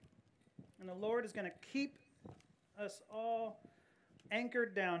And the Lord is going to keep us all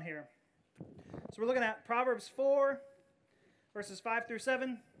anchored down here. So we're looking at Proverbs 4, verses 5 through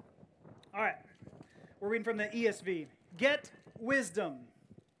 7. All right. We're reading from the ESV. Get wisdom.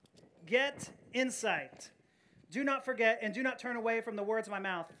 Get insight. Do not forget and do not turn away from the words of my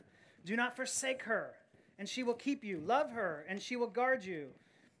mouth. Do not forsake her, and she will keep you. Love her, and she will guard you.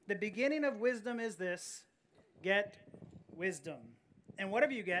 The beginning of wisdom is this: get wisdom. And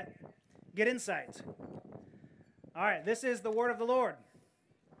whatever you get insight. All right, this is the word of the Lord.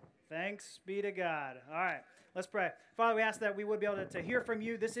 Thanks be to God. All right, let's pray. Father, we ask that we would be able to hear from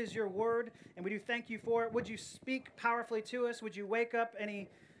you. This is your word, and we do thank you for it. Would you speak powerfully to us? Would you wake up any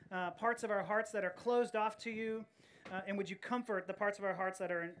parts of our hearts that are closed off to you? And would you comfort the parts of our hearts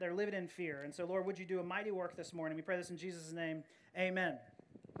that are living in fear? And so, Lord, would you do a mighty work this morning? We pray this in Jesus' name. Amen.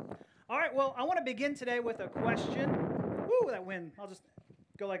 All right, well, I want to begin today with a question. Woo, that wind. I'll just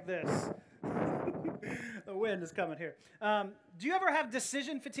go like this. The wind is coming here. Do you ever have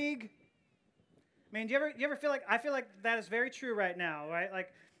decision fatigue? I mean, do you ever feel like, I feel like that is very true right now, right?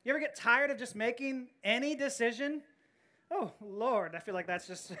 Like, you ever get tired of just making any decision? Oh, Lord, I feel like that's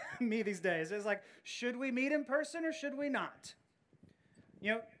just me these days. It's like, should we meet in person or should we not?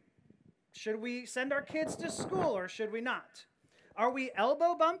 You know, should we send our kids to school or should we not? Are we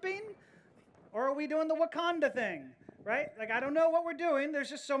elbow bumping or are we doing the Wakanda thing, right? Like, I don't know what we're doing. There's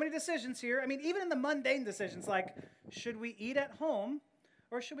just so many decisions here. I mean, even in the mundane decisions, like, should we eat at home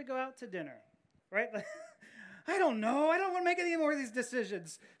or should we go out to dinner, right? I don't know. I don't want to make any more of these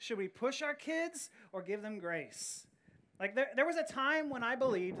decisions. Should we push our kids or give them grace? Like there was a time when I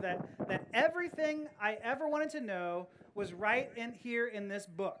believed that everything I ever wanted to know was right in here in this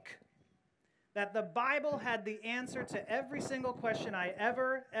book. That the Bible had the answer to every single question I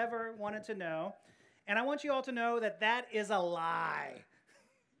ever wanted to know. And I want you all to know that that is a lie.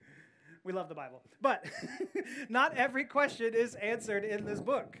 We love the Bible. But not every question is answered in this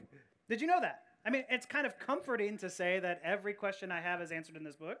book. Did you know that? I mean, it's kind of comforting to say that every question I have is answered in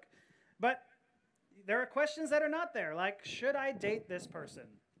this book. But there are questions that are not there, like, should I date this person?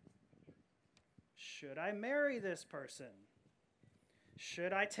 Should I marry this person?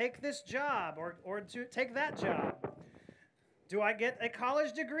 Should I take this job or take that job? Do I get a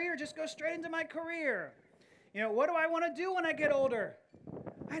college degree or just go straight into my career? You know, what do I want to do when I get older?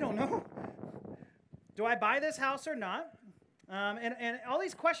 I don't know. Do I buy this house or not? And all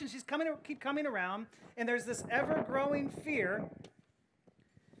these questions keep coming around, and there's this ever-growing fear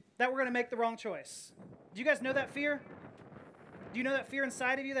that we're going to make the wrong choice. Do you guys know that fear? Do you know that fear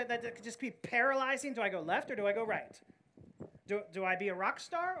inside of you that could just be paralyzing? Do I go left or do I go right? Do I be a rock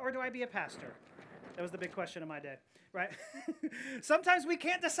star or do I be a pastor? That was the big question of my day, right? Sometimes we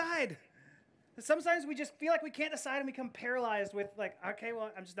can't decide. Sometimes we just feel like we can't decide and become paralyzed with like, okay,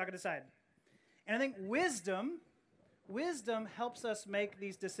 well, I'm just not going to decide. And I think wisdom helps us make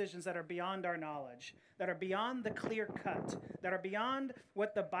these decisions that are beyond our knowledge, that are beyond the clear cut, that are beyond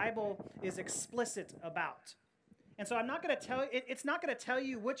what the Bible is explicit about. And so I'm not going to tell it's not going to tell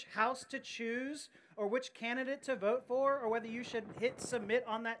you which house to choose or which candidate to vote for or whether you should hit submit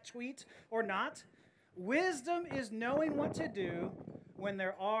on that tweet or not. Wisdom is knowing what to do when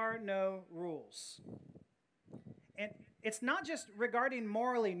there are no rules. And it's not just regarding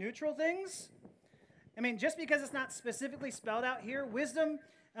morally neutral things. I mean, just because it's not specifically spelled out here, wisdom,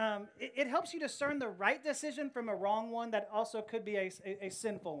 it helps you discern the right decision from a wrong one that also could be a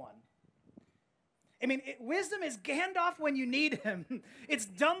sinful one. I mean, wisdom is Gandalf when you need him. It's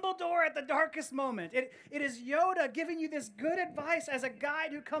Dumbledore at the darkest moment. It is Yoda giving you this good advice as a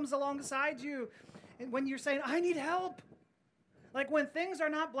guide who comes alongside you when you're saying, I need help. Like when things are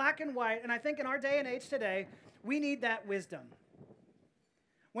not black and white, and I think in our day and age today, we need that wisdom.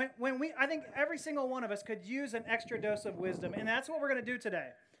 I think every single one of us could use an extra dose of wisdom, and that's what we're going to do today.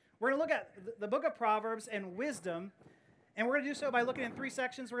 We're going to look at the book of Proverbs and wisdom, and we're going to do so by looking in three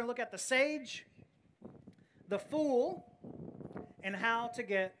sections. We're going to look at the sage, the fool, and how to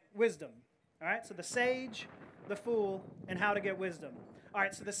get wisdom. All right, so the sage, the fool, and how to get wisdom. All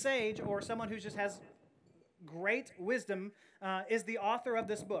right, so the sage, or someone who just has great wisdom, is the author of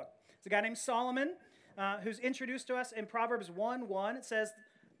this book. It's a guy named Solomon, who's introduced to us in Proverbs 1:1. It says,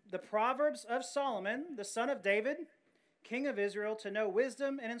 the Proverbs of Solomon, the son of David, king of Israel, to know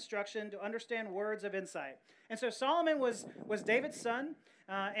wisdom and instruction, to understand words of insight. And so Solomon was David's son,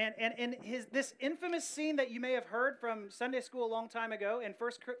 and in this infamous scene that you may have heard from Sunday school a long time ago in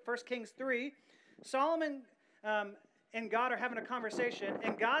 1 Kings 3, Solomon and God are having a conversation,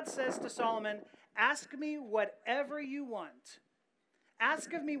 and God says to Solomon, ask me whatever you want.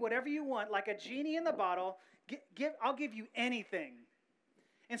 Ask of me whatever you want, like a genie in the bottle. I'll give you anything.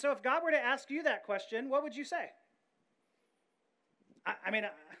 And so if God were to ask you that question, what would you say? I mean,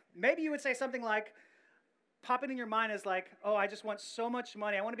 maybe you would say something like, popping in your mind is like, oh, I just want so much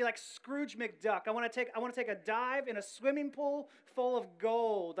money. I want to be like Scrooge McDuck. I want to take a dive in a swimming pool full of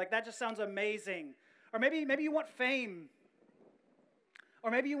gold. Like, that just sounds amazing. Or maybe you want fame. Or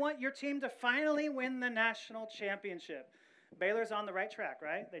maybe you want your team to finally win the national championship. Baylor's on the right track,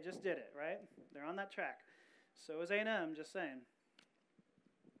 right? They just did it, right? They're on that track. So is A&M, just saying.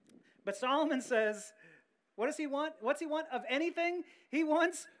 But Solomon says, what does he want? What's he want of anything? He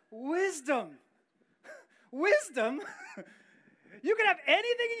wants wisdom. Wisdom? You can have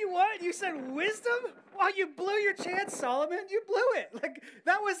anything you want. You said wisdom? Wow, you blew your chance, Solomon. You blew it. Like,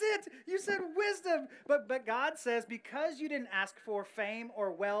 that was it. You said wisdom. But God says, because you didn't ask for fame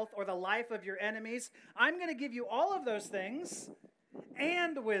or wealth or the life of your enemies, I'm going to give you all of those things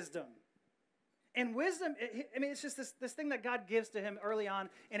and wisdom. And wisdom, it's just this thing that God gives to him early on,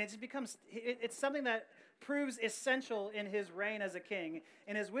 and it just becomes, it's something that proves essential in his reign as a king.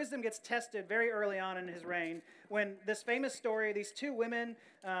 And his wisdom gets tested very early on in his reign when this famous story, these two women,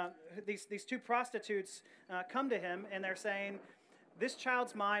 these two prostitutes come to him, and they're saying, this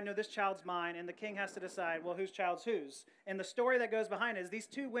child's mine, no, this child's mine, and the king has to decide, well, whose child's whose? And the story that goes behind it is these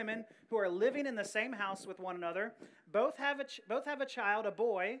two women who are living in the same house with one another, both have a child, a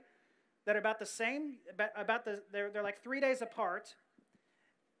boy, that are about the same, they're like 3 days apart.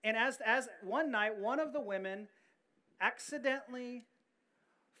 And as one night, one of the women accidentally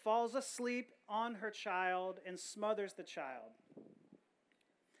falls asleep on her child and smothers the child.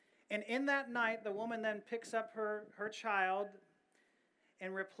 And in that night, the woman then picks up her child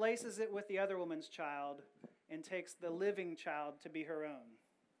and replaces it with the other woman's child and takes the living child to be her own.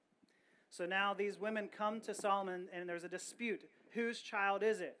 So now these women come to Solomon and there's a dispute. Whose child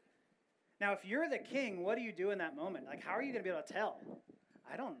is it? Now, if you're the king, what do you do in that moment? Like, how are you going to be able to tell?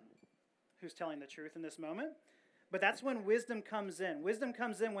 I don't know who's telling the truth in this moment. But that's when wisdom comes in. Wisdom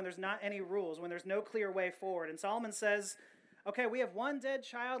comes in when there's not any rules, when there's no clear way forward. And Solomon says, okay, we have one dead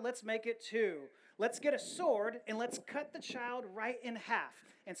child, let's make it two. Let's get a sword and let's cut the child right in half.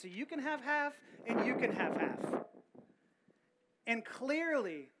 And so you can have half and you can have half. And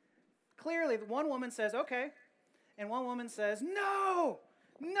clearly, one woman says, okay. And one woman says, no,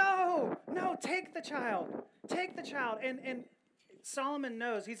 take the child. Take the child. And Solomon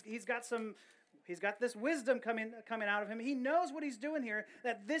knows he's got this wisdom coming out of him. He knows what he's doing here,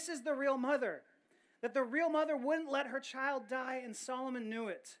 that this is the real mother. That the real mother wouldn't let her child die, and Solomon knew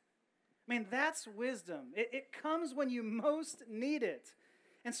it. I mean, that's wisdom. It comes when you most need it.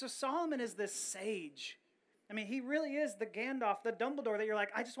 And so Solomon is this sage. I mean, he really is the Gandalf, the Dumbledore that you're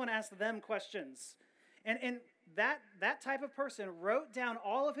like, I just want to ask them questions. And that type of person wrote down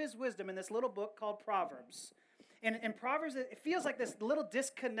all of his wisdom in this little book called Proverbs. And Proverbs, it feels like this little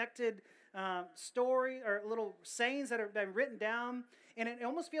disconnected story or little sayings that have been written down, and it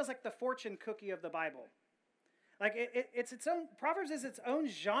almost feels like the fortune cookie of the Bible. Like it's its own, Proverbs is its own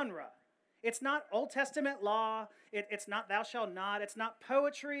genre. It's not Old Testament law. It's not thou shalt not. It's not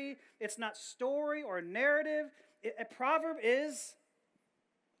poetry. It's not story or narrative. A proverb is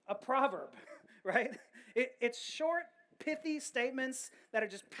a proverb, right? It's short, pithy statements that are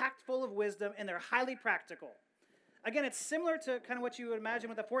just packed full of wisdom, and they're highly practical. Again, it's similar to kind of what you would imagine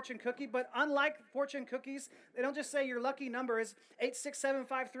with a fortune cookie, but unlike fortune cookies, they don't just say your lucky number is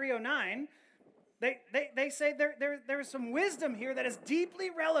 8675309. They say there's some wisdom here that is deeply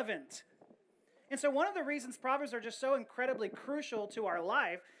relevant. And so one of the reasons Proverbs are just so incredibly crucial to our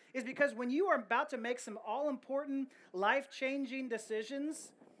life is because when you are about to make some all-important, life-changing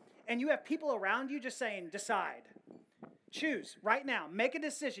decisions, and you have people around you just saying, decide, choose right now, make a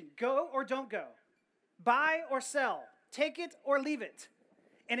decision, go or don't go. Buy or sell, take it or leave it.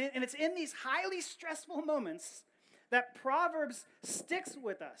 And it's in these highly stressful moments that Proverbs sticks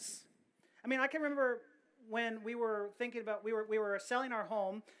with us. I mean, I can remember when we were thinking about, we were selling our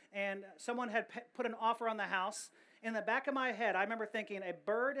home, and someone had put an offer on the house. In the back of my head, I remember thinking, a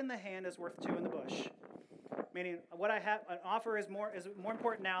bird in the hand is worth two in the bush. Meaning, what I have, an offer is more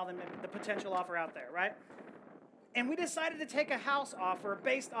important now than the potential offer out there, right? And we decided to take a house offer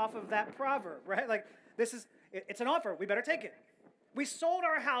based off of that proverb, right? Like, it's an offer, we better take it. We sold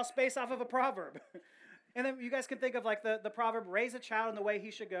our house based off of a proverb. And then you guys can think of like the proverb, raise a child in the way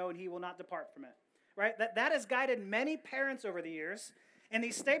he should go and he will not depart from it, right? That has guided many parents over the years. And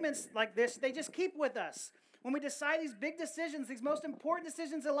these statements like this, they just keep with us. When we decide these big decisions, these most important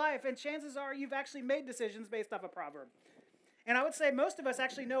decisions in life, and chances are you've actually made decisions based off a proverb. And I would say most of us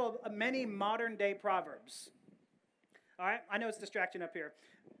actually know many modern day proverbs. All right, I know it's distracting up here.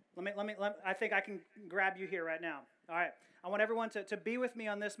 I think I can grab you here right now. All right. I want everyone to be with me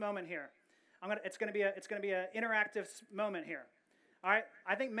on this moment here. It's going to be an interactive moment here. All right.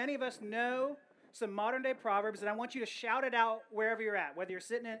 I think many of us know some modern day proverbs, and I want you to shout it out wherever you're at. Whether you're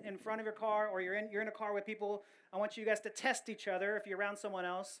sitting in front of your car or you're in a car with people, I want you guys to test each other if you're around someone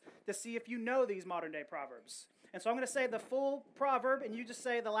else to see if you know these modern day proverbs. And so I'm going to say the full proverb, and you just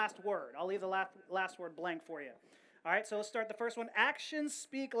say the last word. I'll leave the last word blank for you. All right, so let's start the first one. Actions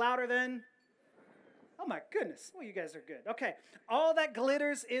speak louder than... Oh, my goodness. Well, you guys are good. Okay. All that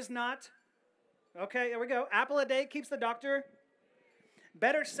glitters is not... Okay, there we go. Apple a day keeps the doctor.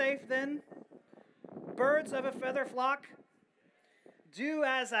 Better safe than... Birds of a feather flock. Do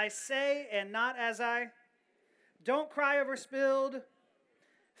as I say and not as I... Don't cry over spilled.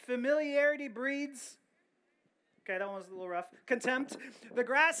 Familiarity breeds... Okay, that one was a little rough. Contempt. The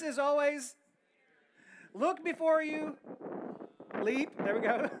grass is always... Look before you leap. There we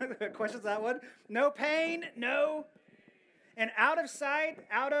go. Questions that one. No pain, no. And out of sight,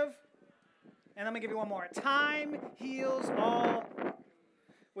 out of... And let me give you one more. Time heals all,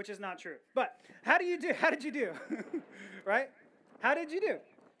 which is not true. But how did you do? Right? How did you do?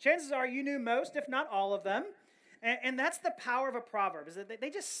 Chances are you knew most, if not all of them. And that's the power of a proverb, is that they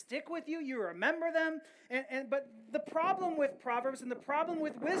just stick with you. You remember them. But the problem with proverbs and the problem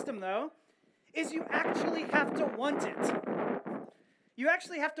with wisdom, though, is you actually have to want it. You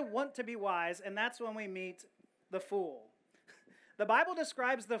actually have to want to be wise, and that's when we meet the fool. The Bible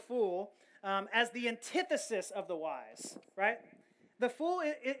describes the fool as the antithesis of the wise, right? The fool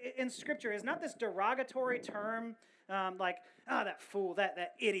in Scripture is not this derogatory term like, oh, that fool,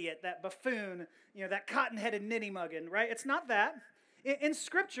 that idiot, that buffoon, that cotton-headed ninny-muggin, right? It's not that. In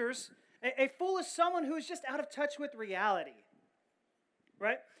Scriptures, a fool is someone who is just out of touch with reality,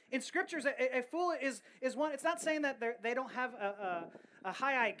 right? In Scriptures, a fool is one, it's not saying that they don't have a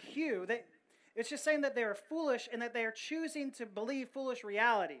high IQ. It's just saying that they are foolish and that they are choosing to believe foolish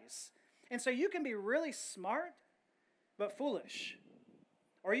realities. And so you can be really smart, but foolish.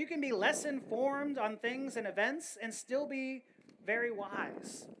 Or you can be less informed on things and events and still be very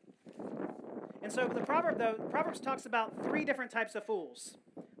wise. And so the Proverbs talks about three different types of fools.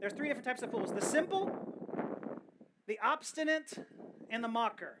 There's three different types of fools. The simple, the obstinate, and the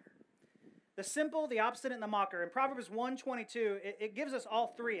mocker. The simple, the obstinate, and the mocker. In Proverbs 1:22, it gives us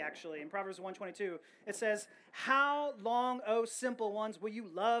all three, actually. In Proverbs 1:22, it says, "How long, O simple ones, will you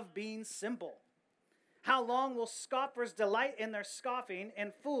love being simple? How long will scoffers delight in their scoffing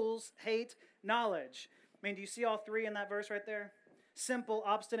and fools hate knowledge?" I mean, do you see all three in that verse right there? Simple,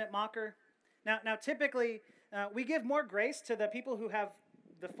 obstinate, mocker. Now, typically, we give more grace to the people who have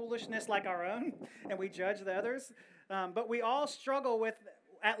the foolishness like our own, and we judge the others. But we all struggle with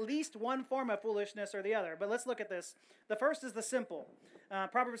at least one form of foolishness or the other. But let's look at this. The first is the simple.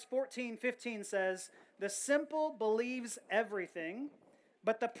 Proverbs 14:15 says, "The simple believes everything,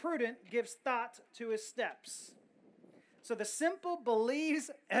 but the prudent gives thought to his steps." So the simple believes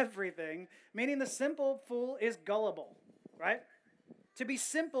everything, meaning the simple fool is gullible, right? To be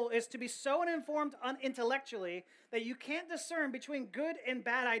simple is to be so uninformed intellectually that you can't discern between good and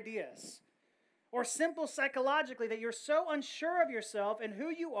bad ideas. Or simple psychologically, that you're so unsure of yourself and who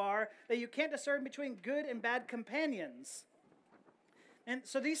you are that you can't discern between good and bad companions. And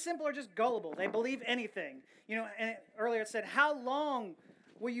so these simple are just gullible. They believe anything. And earlier it said, how long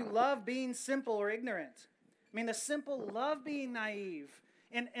will you love being simple or ignorant? I mean, the simple love being naive.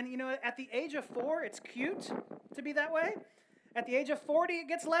 And at the age of 4, it's cute to be that way. At the age of 40, it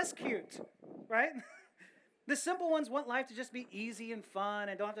gets less cute, right? The simple ones want life to just be easy and fun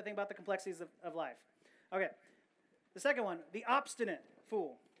and don't have to think about the complexities of life. Okay, the second one, the obstinate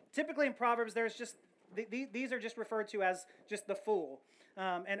fool. Typically in Proverbs, there's just these are just referred to as just the fool.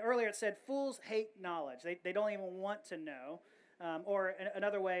 And earlier it said, fools hate knowledge. They don't even want to know. Or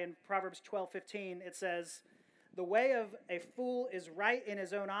another way in Proverbs 12:15, it says, "The way of a fool is right in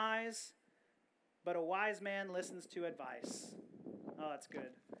his own eyes, but a wise man listens to advice." Oh, that's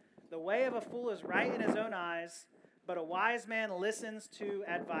good. The way of a fool is right in his own eyes, but a wise man listens to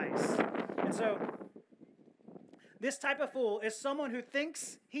advice. And so, this type of fool is someone who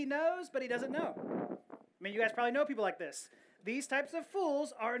thinks he knows, but he doesn't know. I mean, you guys probably know people like this. These types of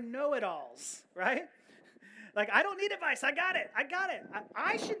fools are know-it-alls, right? Like, I don't need advice. I got it.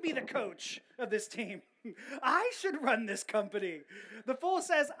 I should be the coach of this team. I should run this company. The fool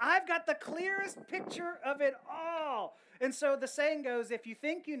says, I've got the clearest picture of it all. And so the saying goes, if you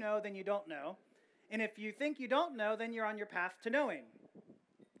think you know, then you don't know. And if you think you don't know, then you're on your path to knowing.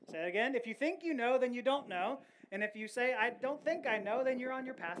 Say it again. If you think you know, then you don't know. And if you say, I don't think I know, then you're on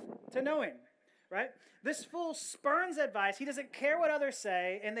your path to knowing. Right? This fool spurns advice. He doesn't care what others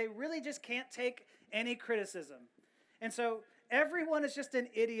say, and they really just can't take any criticism. And so everyone is just an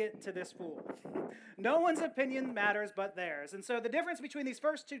idiot to this fool. No one's opinion matters but theirs. And so the difference between these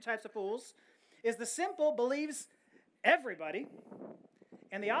first two types of fools is the simple believes everybody,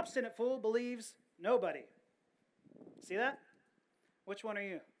 and the obstinate fool believes nobody. See that? Which one are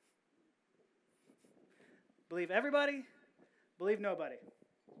you? Believe everybody, believe nobody.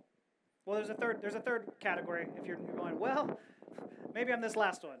 Well, there's a third category if you're going, well, maybe I'm this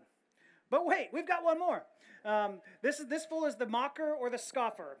last one. But wait, we've got one more. This fool is the mocker or the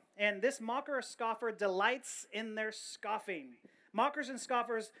scoffer. And this mocker or scoffer delights in their scoffing. Mockers and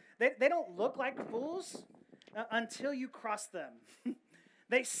scoffers, they don't look like fools until you cross them.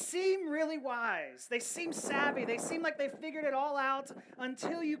 They seem really wise. They seem savvy. They seem like they figured it all out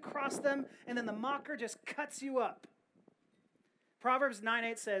until you cross them, and then the mocker just cuts you up. Proverbs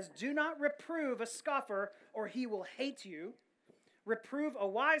 9:8 says, "Do not reprove a scoffer, or he will hate you. Reprove a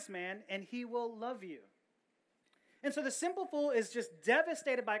wise man, and he will love you." And so the simple fool is just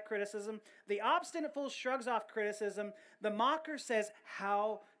devastated by criticism. The obstinate fool shrugs off criticism. The mocker says,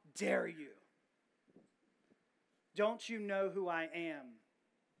 "How dare you? Don't you know who I am?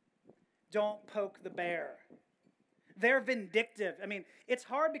 Don't poke the bear." They're vindictive. I mean, it's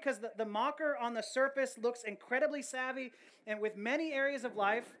hard because the mocker on the surface looks incredibly savvy and with many areas of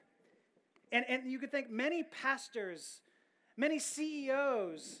life. And you could think many pastors, many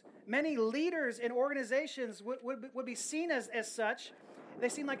CEOs, many leaders in organizations would be seen as such. They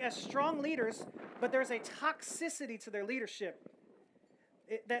seem like as strong leaders, but there's a toxicity to their leadership.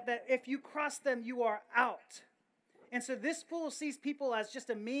 That if you cross them, you are out. And so this fool sees people as just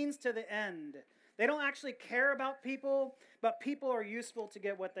a means to the end. They don't actually care about people, but people are useful to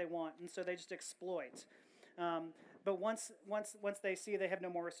get what they want, and so they just exploit. But once they see they have no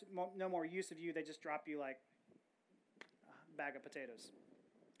more use of you, they just drop you like a bag of potatoes.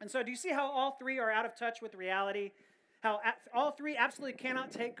 And so do you see how all three are out of touch with reality? How all three absolutely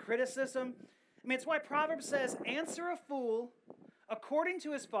cannot take criticism? I mean, it's why Proverbs says, "Answer a fool according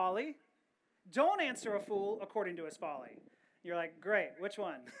to his folly. Don't answer a fool according to his folly." You're like, great, which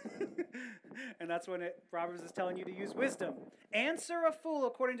one? And that's when Proverbs is telling you to use wisdom. Answer a fool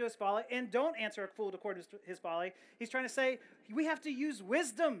according to his folly, and don't answer a fool according to his folly. He's trying to say we have to use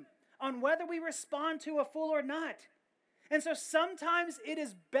wisdom on whether we respond to a fool or not. And so sometimes it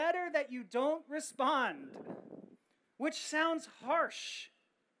is better that you don't respond, which sounds harsh.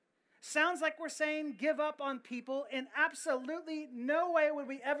 Sounds like we're saying give up on people, and absolutely no way would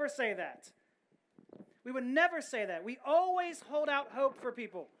we ever say that. We would never say that. We always hold out hope for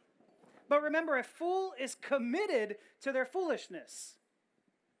people. But remember, a fool is committed to their foolishness.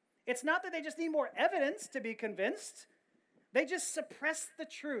 It's not that they just need more evidence to be convinced. They just suppress the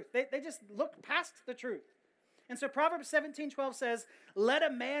truth. They just look past the truth. And so Proverbs 17:12 says, "Let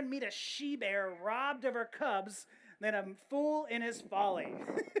a man meet a she-bear robbed of her cubs than a fool in his folly."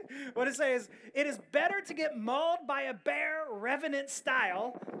 What it says is, it is better to get mauled by a bear revenant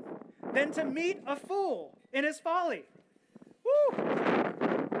style than to meet a fool in his folly. Woo!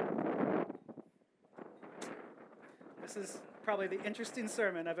 This is probably the interesting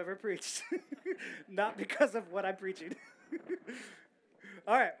sermon I've ever preached. Not because of what I'm preaching.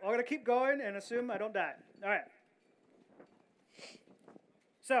 All right, I'm going to keep going and assume I don't die. All right.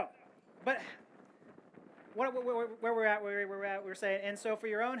 So, but where we're at, we're saying, and so for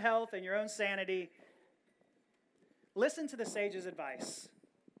your own health and your own sanity, listen to the sage's advice.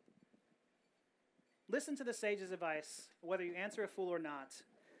 Listen to the sage's advice, whether you answer a fool or not.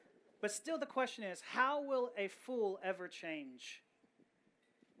 But still the question is, how will a fool ever change?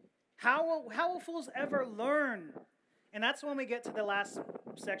 How will fools ever learn? And that's when we get to the last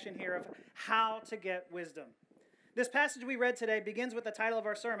section here of how to get wisdom. This passage we read today begins with the title of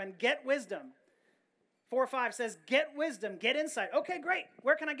our sermon, Get Wisdom. 4:5 says, get wisdom, get insight. Okay, great.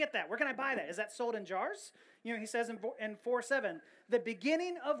 Where can I get that? Where can I buy that? Is that sold in jars? You know, he says in 4:7, the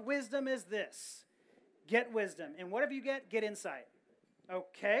beginning of wisdom is this. Get wisdom. And whatever you get insight.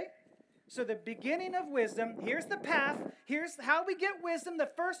 Okay? So the beginning of wisdom, here's the path. Here's how we get wisdom.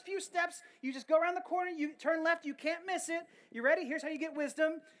 The first few steps, you just go around the corner, you turn left, you can't miss it. You ready? Here's how you get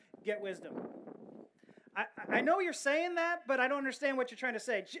wisdom. Get wisdom. I know you're saying that, but I don't understand what you're trying to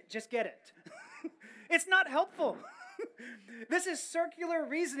say. Just get it. It's not helpful. This is circular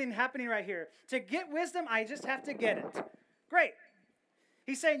reasoning happening right here. To get wisdom, I just have to get it. Great.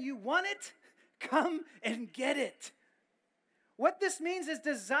 He's saying you want it? Come and get it. What this means is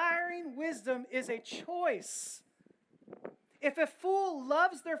desiring wisdom is a choice. If a fool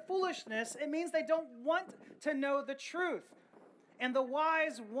loves their foolishness, it means they don't want to know the truth. And the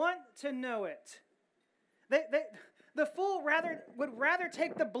wise want to know it. The fool would rather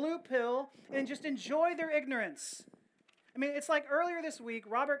take the blue pill and just enjoy their ignorance. I mean, it's like earlier this week,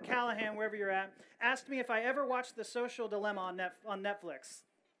 Robert Callahan, wherever you're at, asked me if I ever watched The Social Dilemma on Netflix.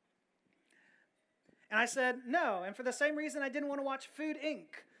 And I said no, and for the same reason I didn't want to watch Food Inc.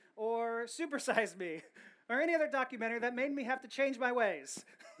 or Super Size Me or any other documentary that made me have to change my ways.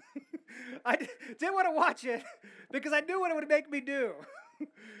 I didn't want to watch it because I knew what it would make me do.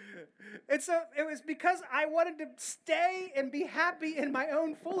 And so it was because I wanted to stay and be happy in my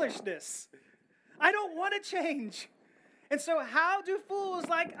own foolishness. I don't want to change. And so how do fools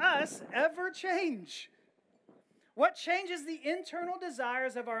like us ever change? What changes the internal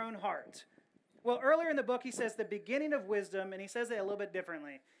desires of our own heart? Well, earlier in the book, he says the beginning of wisdom, and he says it a little bit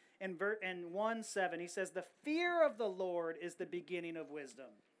differently. In 1:7, he says, the fear of the Lord is the beginning of wisdom.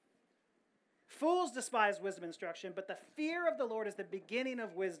 Fools despise wisdom instruction, but the fear of the Lord is the beginning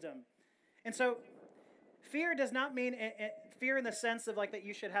of wisdom. And so fear does not mean fear in the sense of like that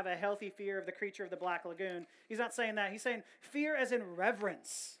you should have a healthy fear of the creature of the Black Lagoon. He's not saying that. He's saying fear as in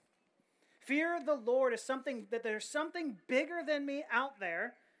reverence. Fear of the Lord is something that there's something bigger than me out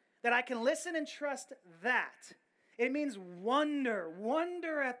there that I can listen and trust that. It means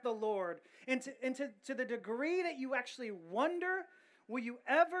wonder at the Lord. And to the degree that you actually wonder, will you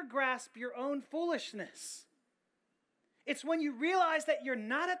ever grasp your own foolishness? It's when you realize that you're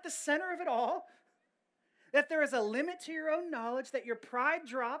not at the center of it all, that there is a limit to your own knowledge, that your pride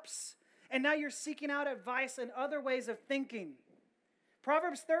drops, and now you're seeking out advice and other ways of thinking.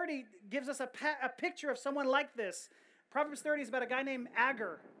 Proverbs 30 gives us a picture of someone like this. Proverbs 30 is about a guy named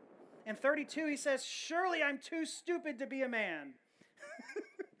Agur. In 32, he says, surely I'm too stupid to be a man.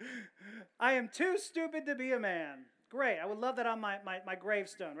 I am too stupid to be a man. Great. I would love that on my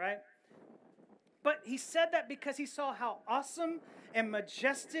gravestone, right? But he said that because he saw how awesome and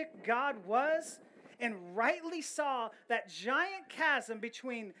majestic God was and rightly saw that giant chasm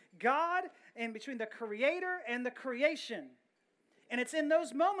between God and between the Creator and the creation. And it's in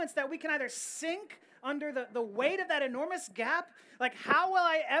those moments that we can either sink under the weight of that enormous gap. Like, how will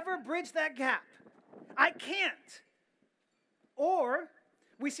I ever bridge that gap? I can't. Or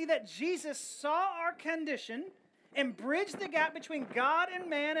we see that Jesus saw our condition and bridged the gap between God and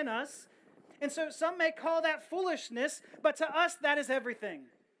man and us. And so some may call that foolishness, but to us, that is everything.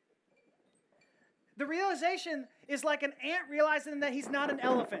 The realization is like an ant realizing that he's not an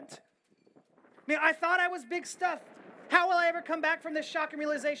elephant. I mean, I thought I was big stuff. How will I ever come back from this shocking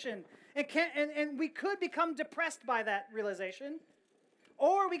realization? And we could become depressed by that realization.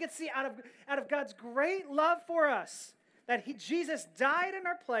 Or we could see out of God's great love for us that Jesus died in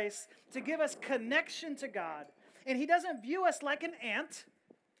our place to give us connection to God. And he doesn't view us like an ant,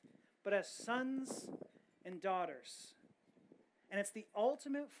 but as sons and daughters. And it's the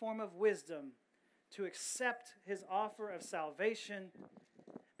ultimate form of wisdom to accept his offer of salvation.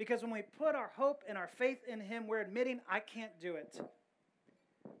 Because when we put our hope and our faith in him, we're admitting I can't do it.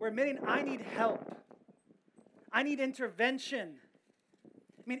 We're admitting I need help. I need intervention.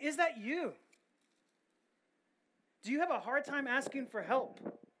 I mean, is that you? Do you have a hard time asking for help?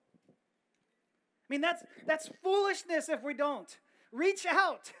 I mean, that's foolishness if we don't. Reach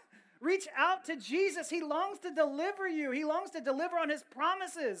out. Reach out to Jesus. He longs to deliver you. He longs to deliver on his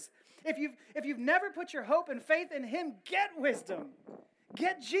promises. If you've never put your hope and faith in him, get wisdom.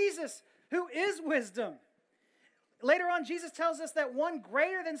 Get Jesus, who is wisdom. Later on, Jesus tells us that one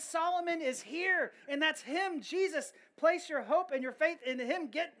greater than Solomon is here, and that's him, Jesus. Place your hope and your faith in him.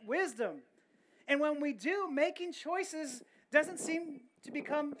 Get wisdom. And when we do, making choices doesn't seem to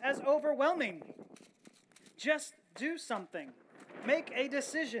become as overwhelming. Just do something. Make a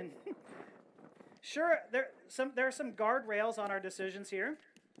decision. Sure, there are some guardrails on our decisions here.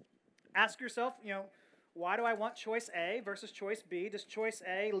 Ask yourself, why do I want choice A versus choice B? Does choice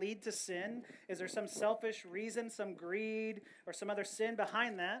A lead to sin? Is there some selfish reason, some greed, or some other sin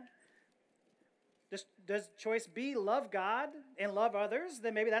behind that? Does choice B love God and love others?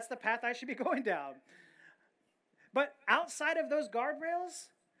 Then maybe that's the path I should be going down. But outside of those guardrails,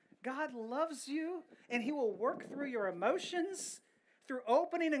 God loves you, and he will work through your emotions, through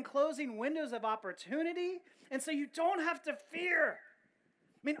opening and closing windows of opportunity, and so you don't have to fear.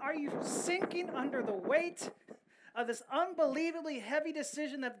 I mean, are you sinking under the weight of this unbelievably heavy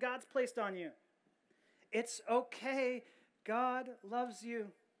decision that God's placed on you? It's okay. God loves you.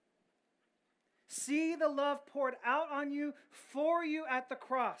 See the love poured out on you for you at the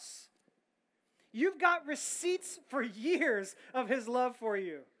cross. You've got receipts for years of his love for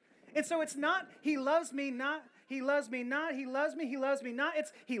you. And so it's not, he loves me, not, he loves me, not, he loves me, he loves me, not.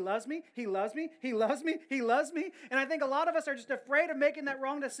 It's, he loves me, he loves me, he loves me, he loves me. And I think a lot of us are just afraid of making that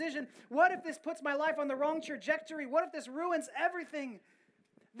wrong decision. What if this puts my life on the wrong trajectory? What if this ruins everything?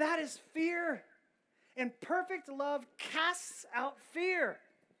 That is fear. And perfect love casts out fear.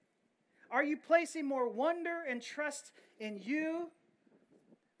 Are you placing more wonder and trust in you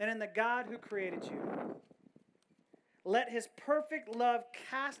than in the God who created you? Let his perfect love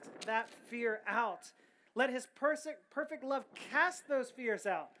cast that fear out. Let his perfect love cast those fears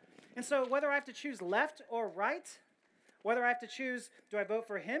out. And so whether I have to choose left or right, whether I have to choose, do I vote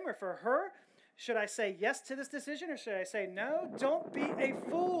for him or for her? Should I say yes to this decision or should I say no? Don't be a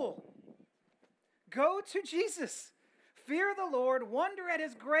fool. Go to Jesus. Fear the Lord, wonder at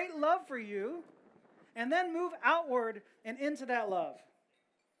his great love for you, and then move outward and into that love.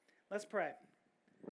 Let's pray.